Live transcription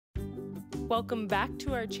Welcome back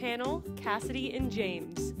to our channel, Cassidy and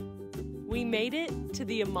James. We made it to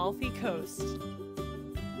the Amalfi Coast.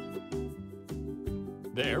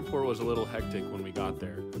 The airport was a little hectic when we got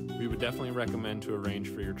there. We would definitely recommend to arrange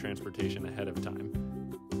for your transportation ahead of time.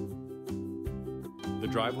 The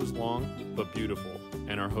drive was long but beautiful,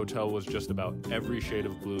 and our hotel was just about every shade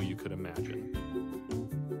of blue you could imagine.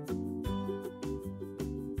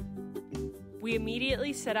 We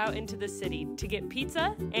immediately set out into the city to get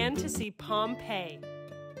pizza and to see Pompeii.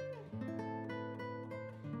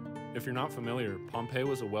 If you're not familiar, Pompeii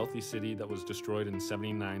was a wealthy city that was destroyed in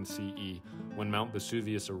 79 CE when Mount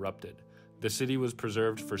Vesuvius erupted. The city was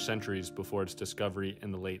preserved for centuries before its discovery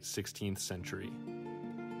in the late 16th century.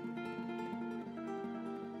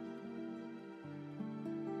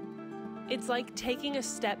 It's like taking a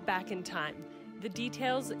step back in time. The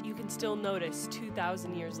details you can still notice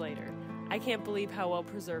 2,000 years later. I can't believe how well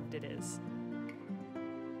preserved it is.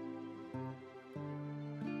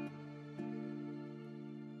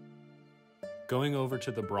 Going over to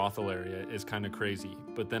the brothel area is kind of crazy,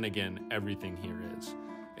 but then again, everything here is.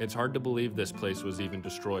 It's hard to believe this place was even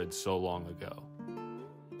destroyed so long ago.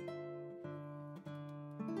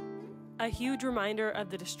 A huge reminder of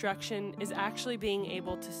the destruction is actually being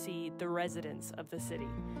able to see the residents of the city.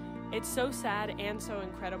 It's so sad and so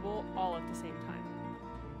incredible all at the same time.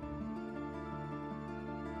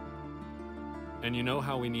 And you know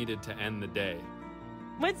how we needed to end the day?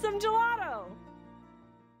 With some gelato!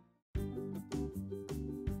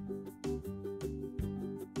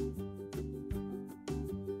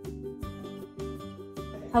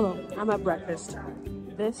 Hello, I'm at breakfast.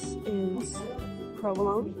 This is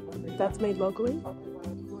provolone that's made locally.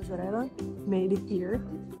 Mozzarella made here.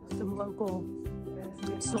 Some local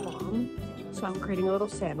salami. So I'm creating a little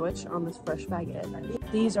sandwich on this fresh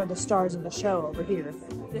baguette. These are the stars of the show over here.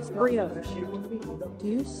 This brioche. Do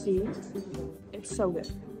you see? It's so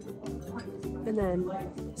good. And then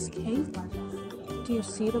this cake. Do you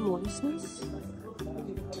see the moistness?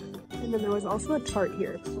 And then there was also a tart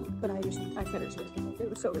here, but I finished it. It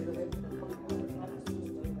was so good.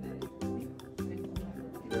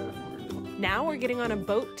 Now we're getting on a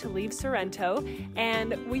boat to leave Sorrento,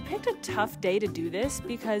 and we picked a tough day to do this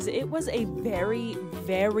because it was a very,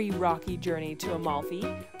 very rocky journey to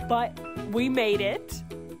Amalfi, but we made it.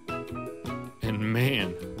 And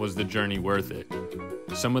man, was the journey worth it.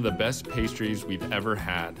 Some of the best pastries we've ever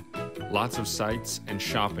had, lots of sights and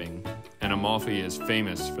shopping, and Amalfi is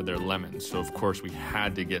famous for their lemons, so of course we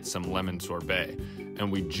had to get some lemon sorbet,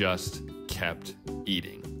 and we just kept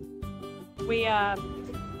eating. We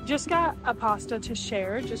just got a pasta to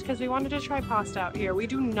share just because we wanted to try pasta out here. We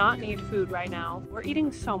do not need food right now. We're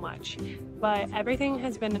eating so much, but everything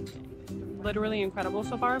has been literally incredible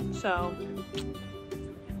so far, so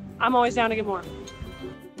I'm always down to get more.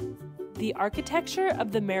 The architecture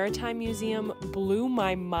of the Maritime Museum blew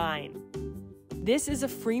my mind. This is a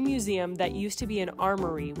free museum that used to be an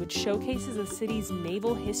armory, which showcases a city's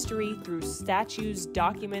naval history through statues,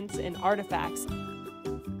 documents, and artifacts.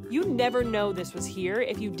 You'd never know this was here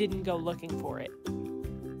if you didn't go looking for it.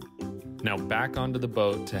 Now back onto the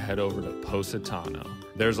boat to head over to Positano.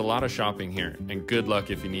 There's a lot of shopping here, and good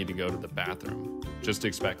luck if you need to go to the bathroom. Just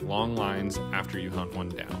expect long lines after you hunt one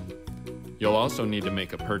down. You'll also need to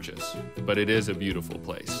make a purchase, but it is a beautiful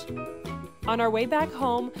place. On our way back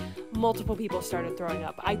home, multiple people started throwing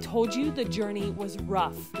up. I told you the journey was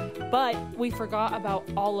rough, but we forgot about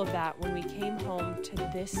all of that when we came home to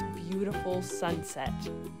this beautiful sunset.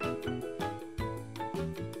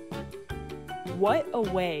 What a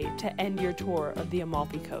way to end your tour of the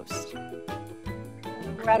Amalfi Coast.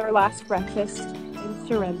 We're at our last breakfast in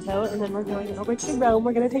Sorrento, and then we're going over to Rome.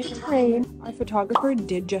 We're going to take a train. Our photographer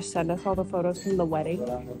did just send us all the photos from the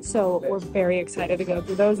wedding, so we're very excited to go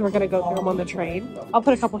through those. We're going to go through them on the train. I'll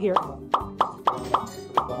put a couple here.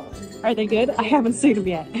 Are they good? I haven't seen them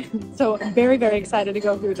yet. So I'm very, very excited to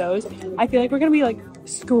go through those. I feel like we're going to be like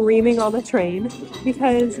screaming on the train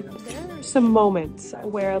because there are some moments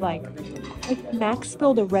where like Max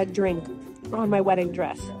spilled a red drink on my wedding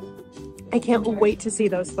dress. I can't wait to see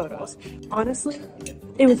those photos. Honestly,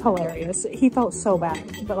 it was hilarious. He felt so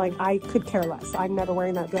bad, but like I could care less. I'm never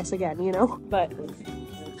wearing that dress again, you know? But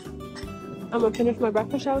I'm gonna finish my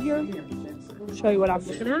breakfast out here. Show you what I'm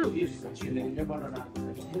looking at.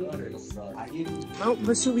 Mount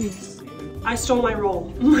Vesuvius. I stole my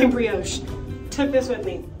roll, my brioche. Took this with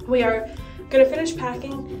me. We are gonna finish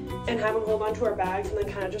packing and have them hold on to our bags and then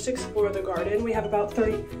kind of just explore the garden. We have about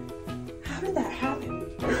 30. How did that happen?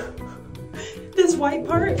 This white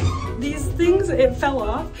part, these things, it fell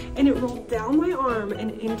off and it rolled down my arm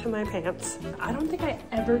and into my pants. I don't think I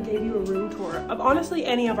ever gave you a room tour of honestly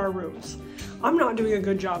any of our rooms. I'm not doing a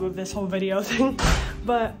good job of this whole video thing,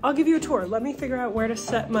 but I'll give you a tour. Let me figure out where to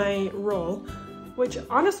set my roll, which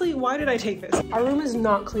honestly, why did I take this? Our room is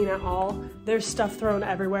not clean at all. There's stuff thrown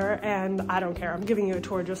everywhere and I don't care. I'm giving you a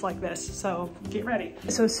tour just like this, so get ready.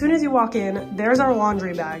 So as soon as you walk in, there's our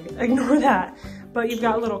laundry bag. Ignore that. But you've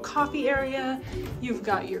got a little coffee area. You've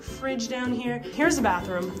got your fridge down here. Here's the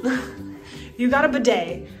bathroom. You got a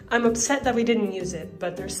bidet. I'm upset that we didn't use it,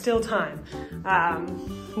 but there's still time.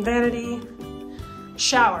 Vanity,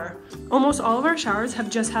 shower. Almost all of our showers have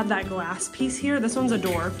just had that glass piece here. This one's a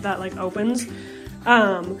door that like opens,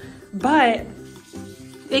 but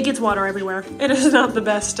it gets water everywhere. It is not the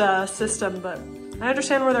best system, but I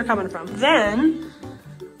understand where they're coming from. Then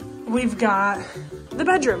we've got the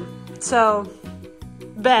bedroom. So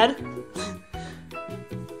bed,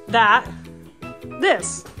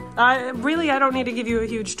 this. I don't need to give you a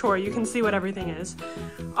huge tour. You can see what everything is.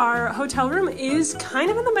 Our hotel room is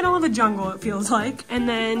kind of in the middle of a jungle, it feels like. And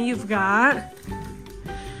then you've got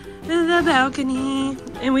the balcony,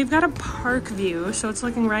 and we've got a park view. So it's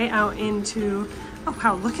looking right out into, oh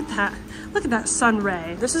wow, look at that. Look at that sun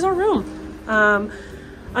ray. This is our room.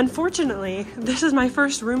 Unfortunately, this is my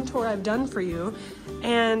first room tour I've done for you.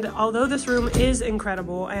 And although this room is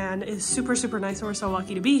incredible and is super, super nice and we're so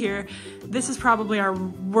lucky to be here, this is probably our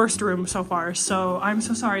worst room so far. So I'm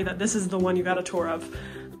so sorry that this is the one you got a tour of.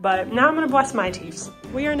 But now I'm gonna bless my teeth.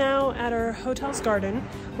 We are now at our hotel's garden,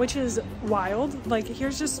 which is wild. Like,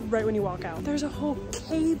 here's just right when you walk out. There's a whole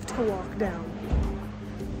cave to walk down.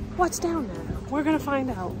 What's down there? We're gonna find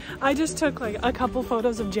out. I just took like a couple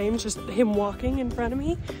photos of James, just him walking in front of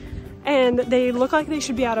me, and they look like they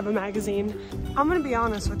should be out of a magazine. I'm gonna be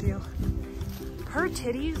honest with you. Her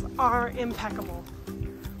titties are impeccable.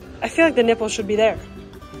 I feel like the nipples should be there.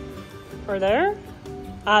 Or there?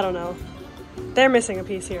 I don't know. They're missing a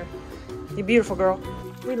piece here. You beautiful girl.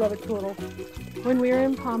 We love it, Twiddle. When we were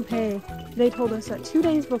in Pompeii, they told us that 2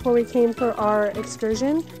 days before we came for our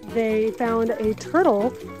excursion, they found a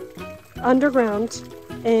turtle underground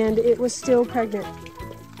and it was still pregnant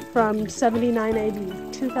from 79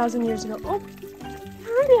 AD, 2,000 years ago. Oh,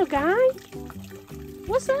 hi little guy.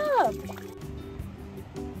 What's up?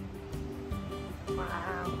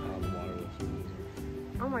 Wow.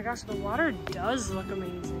 Oh my gosh, the water does look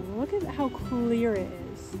amazing. Look at how clear it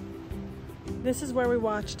is. This is where we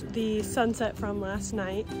watched the sunset from last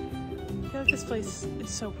night. I feel like this place is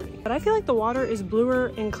so pretty. But I feel like the water is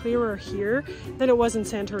bluer and clearer here than it was in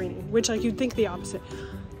Santorini, which like you'd think the opposite.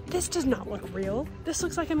 This does not look real. This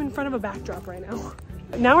looks like I'm in front of a backdrop right now.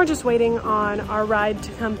 Now we're just waiting on our ride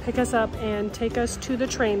to come pick us up and take us to the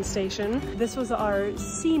train station. This was our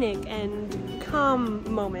scenic and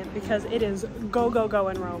calm moment because it is go, go, go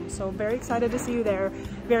in Rome. So very excited to see you there.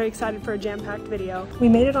 Very excited for a jam-packed video. We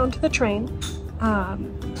made it onto the train.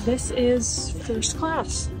 This is first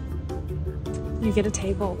class. You get a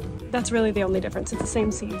table. That's really the only difference. It's the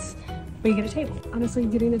same seats, but you get a table. Honestly,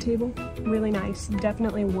 getting the table, really nice.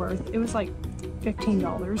 Definitely worth. It was like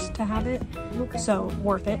 $15 to have it, so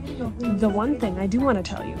worth it. The one thing I do want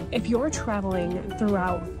to tell you, if you're traveling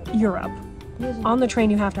throughout Europe, on the train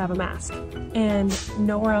you have to have a mask, and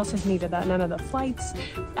nowhere else is needed that. None of the flights,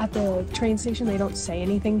 at the train station, they don't say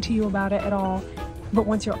anything to you about it at all. But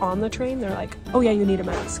once you're on the train, they're like, oh yeah, you need a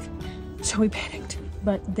mask. So we panicked,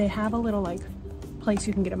 but they have a little like place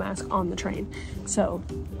you can get a mask on the train. So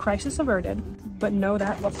crisis averted, but know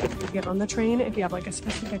that before you get on the train, if you have like a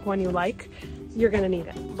specific one you like, you're gonna need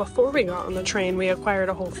it. Before we got on the train, we acquired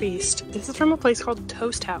a whole feast. This is from a place called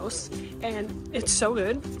Toast House, and it's so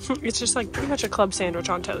good. It's just like pretty much a club sandwich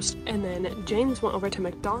on toast. And then James went over to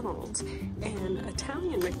McDonald's, and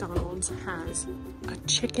Italian McDonald's has a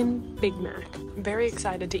chicken Big Mac. I'm very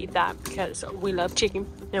excited to eat that because we love chicken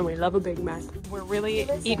and we love a Big Mac. We're really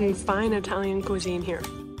eating fine Italian cuisine here.